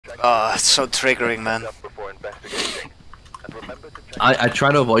Oh, it's so triggering, man. I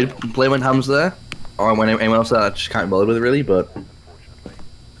try to avoid playing when Ham's there, or when anyone else there. I just can't bother with it really, but...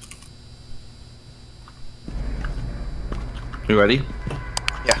 You ready?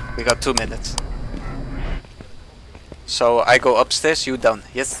 Yeah, we got 2 minutes. So I go upstairs, you down.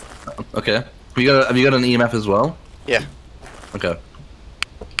 Yes? Okay. Have you got an EMF as well? Yeah. Okay.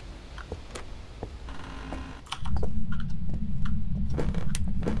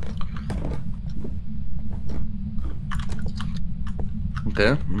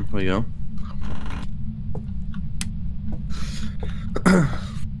 Okay, here we go.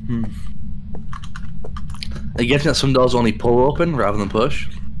 I guess that some doors only pull open rather than push.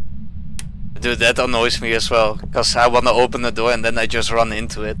 Dude, that annoys me as well, because I want to open the door and then I just run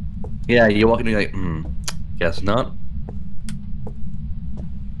into it. Yeah, you're walking in like, guess not.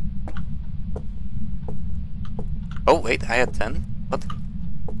 Oh, wait, I had 10? What?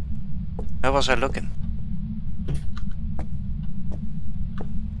 Where was I looking?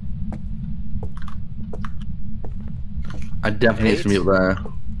 I definitely need some people there.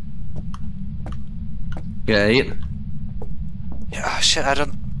 Yeah, 8. Yeah, shit, I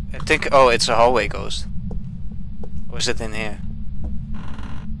think, oh, it's a hallway ghost. Or is it in here?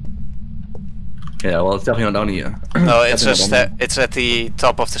 Yeah, well, it's definitely not down here. No, it's it's at the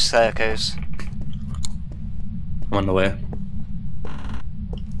top of the staircase. I'm on the way.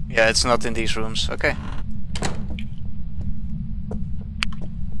 Yeah, it's not in these rooms. Okay.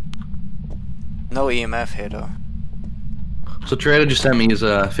 No EMF here though. So Trader just sent me his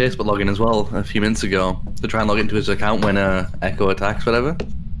Facebook login as well a few minutes ago to try and log into his account when Echo attacks, whatever.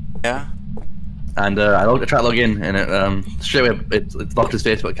 Yeah. And I tried to log in, and it straight away it locked his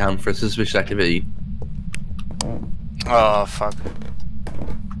Facebook account for suspicious activity. Oh fuck.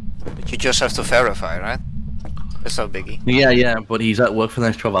 But you just have to verify, right? It's no biggie. Yeah, but he's at work for the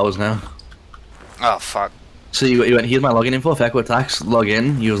next 12 hours now. Oh fuck. So he went, here's my login info, if Echo attacks, log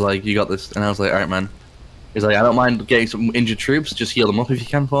in. He was like, you got this. And I was like, alright man. He's like, I don't mind getting some injured troops, just heal them up if you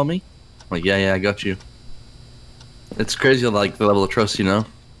can for me. I'm like, yeah, I got you. It's crazy, like, the level of trust, you know?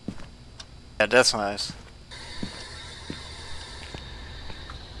 Yeah, that's nice.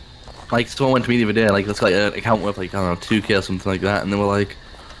 Like, someone went to me the other day, like, let's get an account worth, like, I don't know, 2K or something like that, and they were like,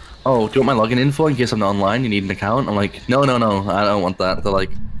 oh, do you want my login info in case I'm not online, you need an account? I'm like, no, I don't want that. They're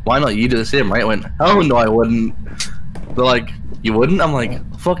like, why not? You do the same, right? I went, oh, no, I wouldn't. They're like, you wouldn't? I'm like,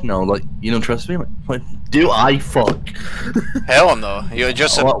 fuck no, like, you don't trust me? I'm like, do I fuck? Hell no, you're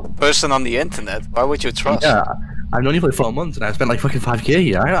just a person on the internet. Why would you trust? Yeah, I've known you for like 4 months and I spent like fucking 5K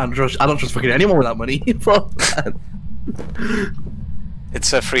here. I don't trust fucking anyone with that money. Fuck that.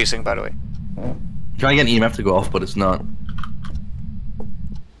 It's freezing, by the way. Trying to get an EMF to go off, but it's not.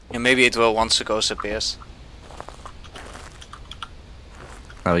 Yeah, maybe it will once the ghost appears.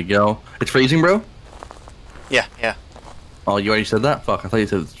 There we go. It's freezing, bro? Yeah. Oh, you already said that? Fuck, I thought you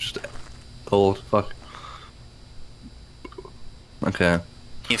said it was just cold. Fuck. Okay.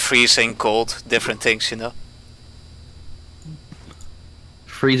 Freezing, cold, different things, you know?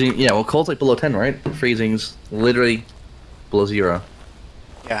 Freezing, yeah, well, cold's like below 10, right? Freezing's literally below 0.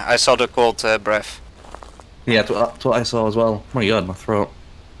 Yeah, I saw the cold breath. Yeah, that's what I saw as well. Oh my god, my throat.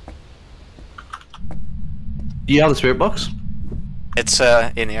 Do you have the spirit box? It's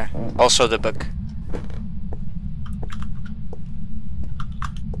in here. Also the book.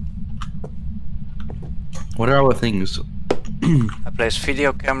 What are our things? I place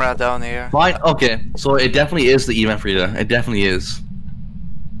video camera down here. Fine, okay, so it definitely is the EMF reader. It definitely is.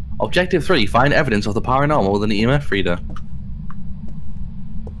 Objective 3, find evidence of the paranormal with an EMF reader.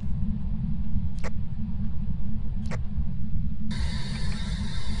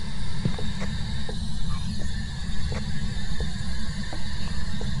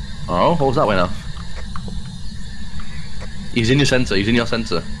 Oh, what was that went off? He's in your sensor, he's in your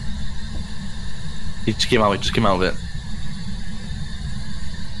sensor. He just came out of it.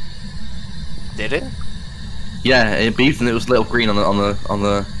 Did it? Yeah, it beeped and it was little green on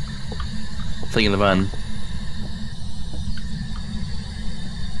the thing in the van.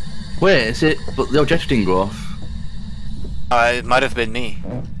 Wait, is it? But the objective didn't go off. It might have been me.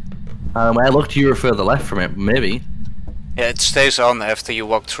 When I looked, you were further left from it, maybe. Yeah, it stays on after you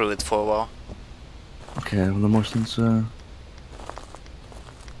walk through it for a while. Okay, well, the motion sensor.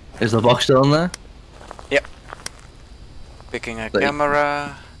 Is the box still in there? Yep. Picking a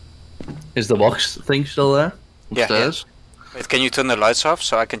camera. Is the box thing still there? Upstairs? Yeah. Wait, can you turn the lights off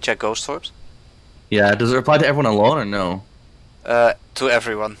so I can check ghost orbs? Yeah, does it apply to everyone alone or no? To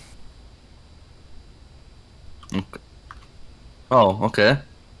everyone. Okay. Oh, okay.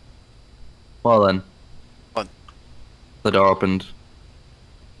 Well then. What? The door opened.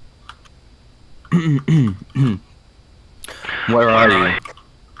 Where are you?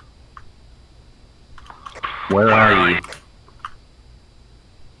 Where are you?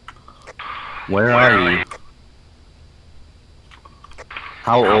 Where are you?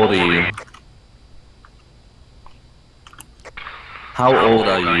 How old are you? How old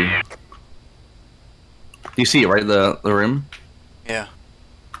are you? Do you see it right, the room? Yeah.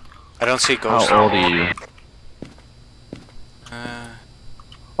 I don't see ghosts. How old are you?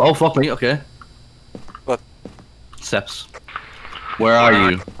 Oh fuck me, okay. What? Steps. Where are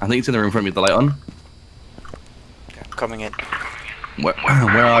you? I think it's in the room in front of me with the light on. Okay, I'm coming in. Where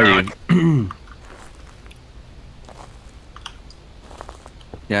are you?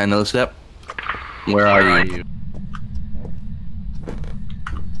 Yeah, another step. Where are you?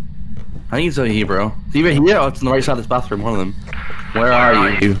 I think it's over here, bro. It's either here or it's on the right side of this bathroom, one of them. Where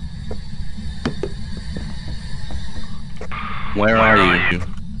are you? Where are you?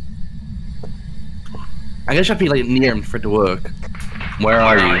 I guess you have to be like near him for it to work. Where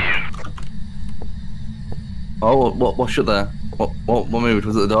are you? Oh, what shut there? What moved?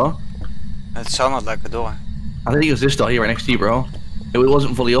 Was it the door? It sounded like a door. I think it was this door here right next to you, bro. It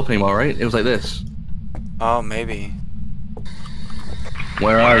wasn't fully up anymore, right? It was like this. Oh, maybe.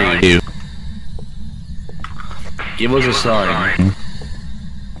 Where are you? Give us a sign.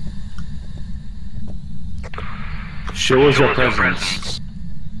 Show us your presence.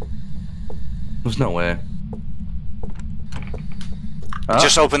 There's no way.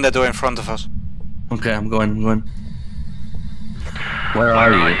 Just open the door in front of us. Okay, I'm going. Where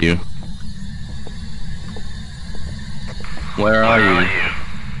are you? Where are you?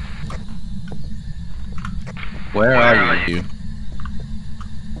 Where are you?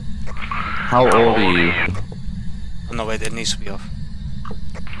 How old are you? Oh, no, wait, it needs to be off.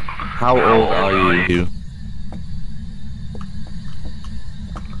 How old are you?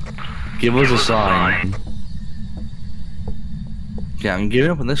 Give us a sign. Yeah, I'm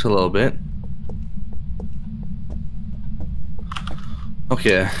giving up on this a little bit.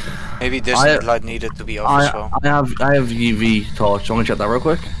 Okay. Maybe this light needed to be off as well. I have UV torch. I'm gonna check that real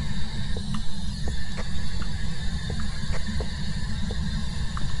quick.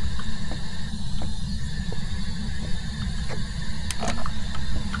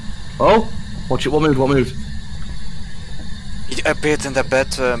 Oh, watch it. What moved? He appeared in the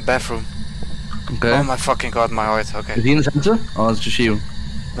bathroom. Okay. Oh my fucking god, my heart. Okay. Is he in the center? Oh, it's just you.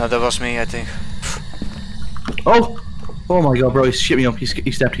 No, that was me, I think. Oh! Oh my god, bro, he shit me up. He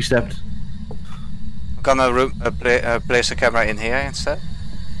stepped. I'm gonna place the camera in here instead.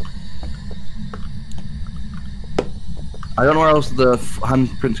 I don't know where else the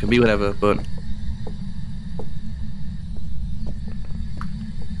handprints can be, whatever, but...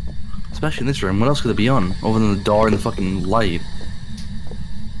 Especially in this room, what else could it be on? Other than the door and the fucking light.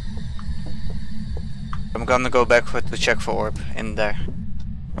 I'm gonna go backward to check for orb in there.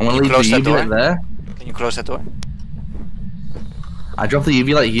 I'm gonna leave the UV light there. Can you close that door? I dropped the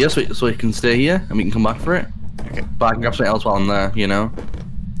UV light here so it can stay here and we can come back for it. Okay. But I can grab something else while I'm there, you know?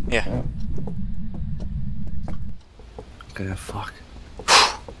 Yeah. Okay, fuck.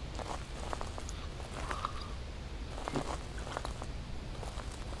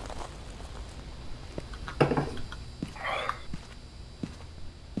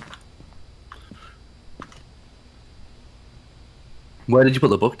 Where did you put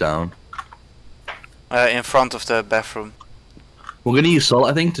the book down? In front of the bathroom. We're gonna use salt,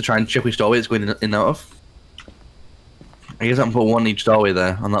 I think, to try and check which doorway it's going in and out of. I guess I can put one in each doorway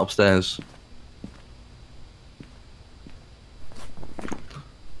there, on that upstairs.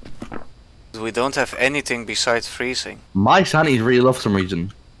 We don't have anything besides freezing. My sanity's really low for some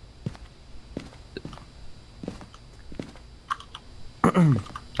reason.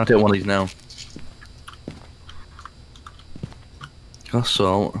 I'll take one of these now. Got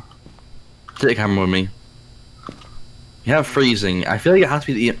salt. Take a camera with me. You have freezing. I feel like it has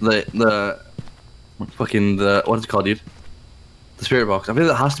to be the fucking what is it called, dude? The spirit box. I feel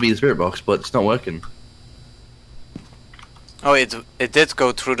like it has to be the spirit box, but it's not working. Oh, it did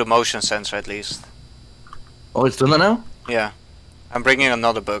go through the motion sensor at least. Oh, it's done that now? Yeah. I'm bringing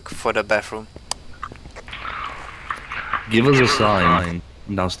another book for the bathroom. Give us a sign.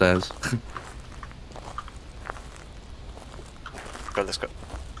 I'm downstairs. Go, let's go.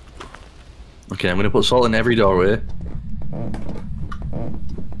 Okay, I'm gonna put salt in every doorway.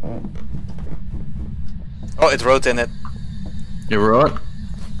 Oh, it wrote in it. You're right.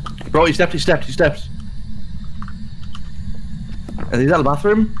 Bro, he stepped. Is he out of the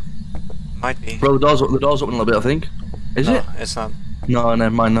bathroom? Might be. Bro, the door's open a little bit, I think. Is it? No, it's not. No,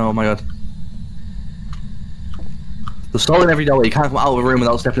 never mind, no, oh my god. The salt in every doorway, you can't come out of a room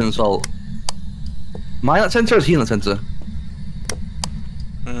without stepping in the salt. My sensor is he in the sensor?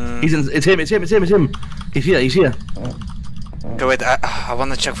 He's in. It's him. It's him. It's him. It's him. He's here. He's here. Okay, wait. I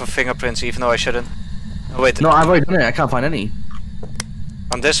want to check for fingerprints, even though I shouldn't. Oh, wait. No, I've already done it. I can't find any.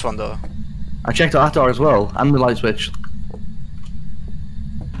 On this one though. I checked that door as well, and the light switch.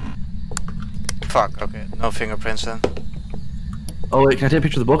 Fuck. Okay. No fingerprints then. Oh wait, can I take a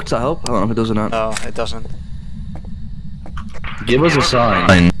picture of the book? Does that help? I don't know if it does or not. No, it doesn't. Give us a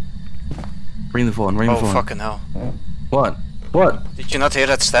sign. Ring the phone. Ring the phone. Oh fucking hell. What? What? Did you not hear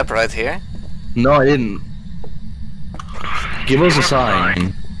that step right here? No, I didn't. Give us a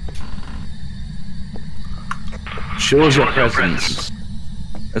sign. Show us your presence.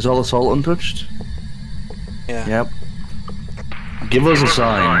 Is all the salt untouched? Yeah. Yep. Give us a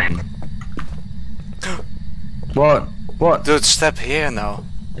sign. What? What? Dude, step here now.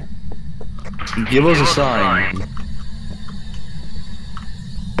 Give us a sign.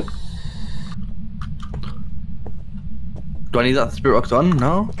 Do I need that spirit box on?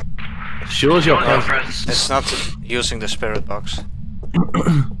 No? Show us your presence. It's not using the spirit box.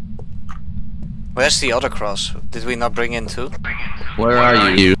 Where's the other cross? Did we not bring in two? Where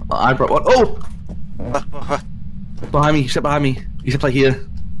are you? I brought one. Oh! What? Behind me, step behind me. You step like here.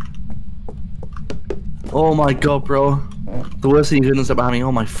 Oh my god, bro. The worst thing you can do is step behind me.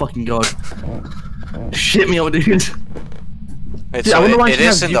 Oh my fucking god. Shit me out, dude. Wait, Dude, so it she is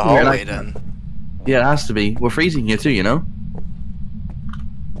has in you the here, hallway like- then. Yeah, it has to be. We're freezing here too, you know?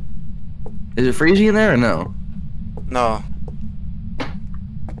 Is it freezing in there or no? No.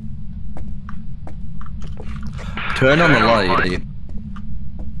 Turn on the light.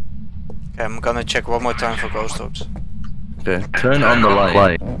 Okay, I'm gonna check one more time for ghost orbs. Okay, turn on the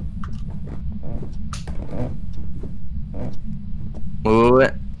light.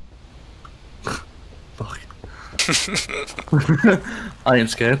 Wait. Fuck. I am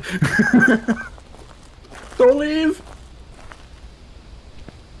scared. Don't leave!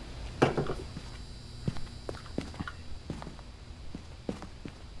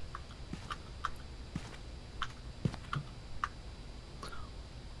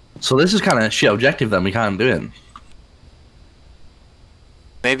 So this is kind of shit objective then, we can't do it.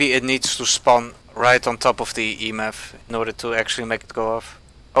 Maybe it needs to spawn right on top of the EMF in order to actually make it go off.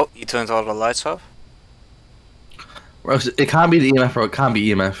 Oh, he turned all the lights off? It can't be the EMF or it can't be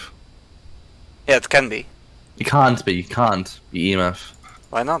EMF. Yeah, it can be. It can't be EMF.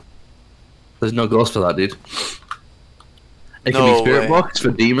 Why not? There's no ghost for that, dude. It can No be spirit way. box for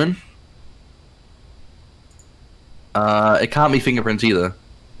demon. It can't be fingerprints either.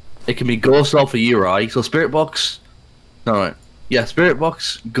 It can be ghost orb for Uri. So spirit box. No, yeah, spirit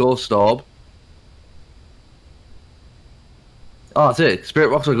box, ghost orb. Oh, that's it.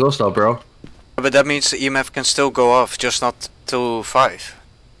 Spirit box or ghost orb, bro. But that means the EMF can still go off, just not to 5.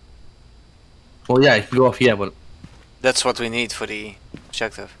 Well, yeah, it can go off, yeah, but That's what we need for the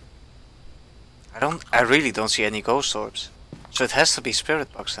objective. I really don't see any ghost orbs. So it has to be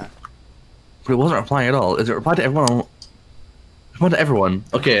spirit box then. it wasn't replying at all. Is it reply to everyone? Reply to everyone.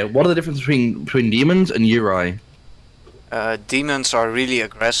 Okay, what are the differences between demons and Uri? Demons are really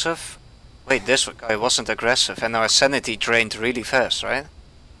aggressive. Wait, this guy wasn't aggressive, and our sanity drained really fast, right?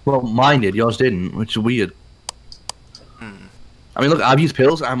 Well, mine did, yours didn't, which is weird. I mean, look, I've used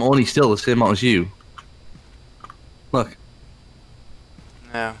pills, I'm only still the same amount as you. Look.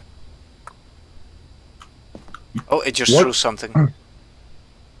 Yeah. Oh, it just What? threw something.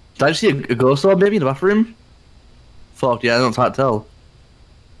 Did I just see a ghost orb maybe in the bathroom? Fuck, yeah, I don't hard to tell.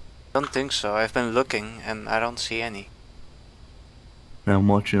 Don't think so. I've been looking, and I don't see any. Yeah, I'm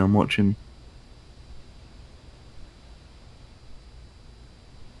watching.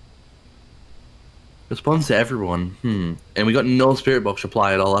 Response to everyone. And we got no spirit box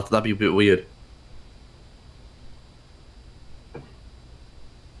reply at all. That'd be a bit weird.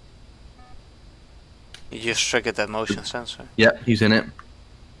 You just triggered that motion sensor. Yeah, he's in it.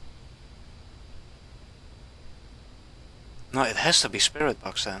 No, it has to be spirit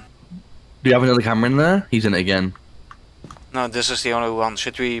box then. Do you have another camera in there? He's in it again. No, this is the only one.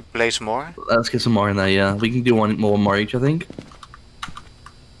 Should we place more? Let's get some more in there, yeah. We can do one more each, I think.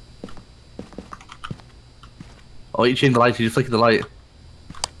 Oh, you changed the light. You just flicked the light.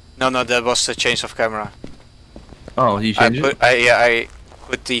 No, that was the change of camera. Oh, you changed it? I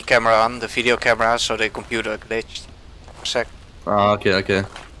put the camera on, the video camera, so the computer glitched for a sec. Oh, okay.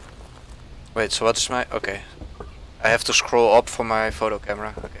 Wait, so what is my... Okay. I have to scroll up for my photo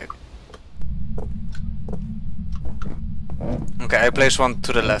camera. Okay. Okay, I place one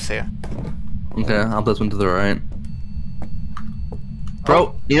to the left here. Okay, I'll place one to the right. Bro,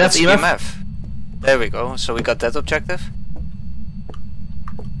 Oh, that's EMF. There we go, so we got that objective.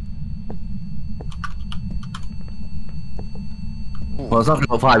 Well, it's not gonna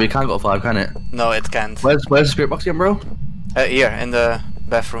go 5. You can't go 5, can it? No, it can't. Where's the spirit box again, bro? Here, in the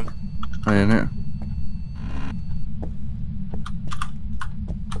bathroom. Oh, in it.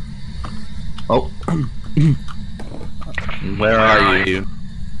 Oh. Where are you?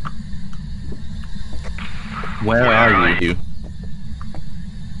 Where are you?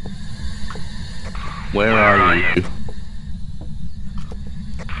 Where are you?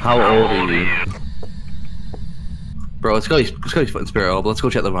 How old are you? Bro, let's go fucking spirit orb. Let's go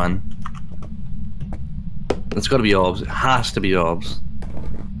check the van. It's gotta be orbs. It has to be orbs.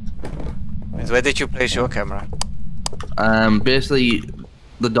 Wait, where did you place your camera? Basically,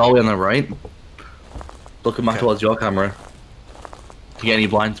 the doorway on the right. Looking back Okay. towards your camera. To get any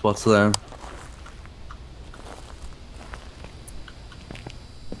blind spots there.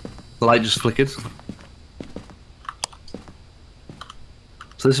 The light just flickered.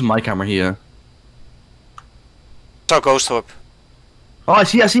 So this is my camera here. Saw a ghost orb. Oh, I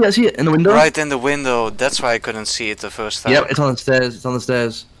see it in the window. Right in the window. That's why I couldn't see it the first time. Yep, it's on the stairs. It's on the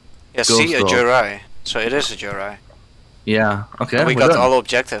stairs. Yeah, Ghost see a orb. Jurai. So it is a Jurai. Yeah. Okay. And we we're got done. all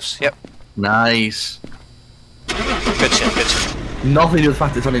objectives. Yep. Nice. Good shit, good shit. Nothing to do with the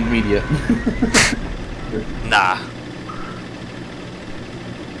fact it's on intermediate. Nah.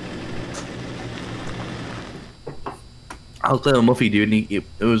 I was playing with Muffy, dude, and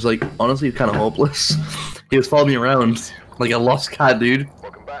it was like honestly kind of hopeless. He was following me around like a lost cat, dude.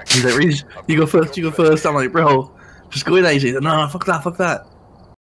 He's like, Reece, you go first. I'm like, bro, just go in there. He's like, no, fuck that.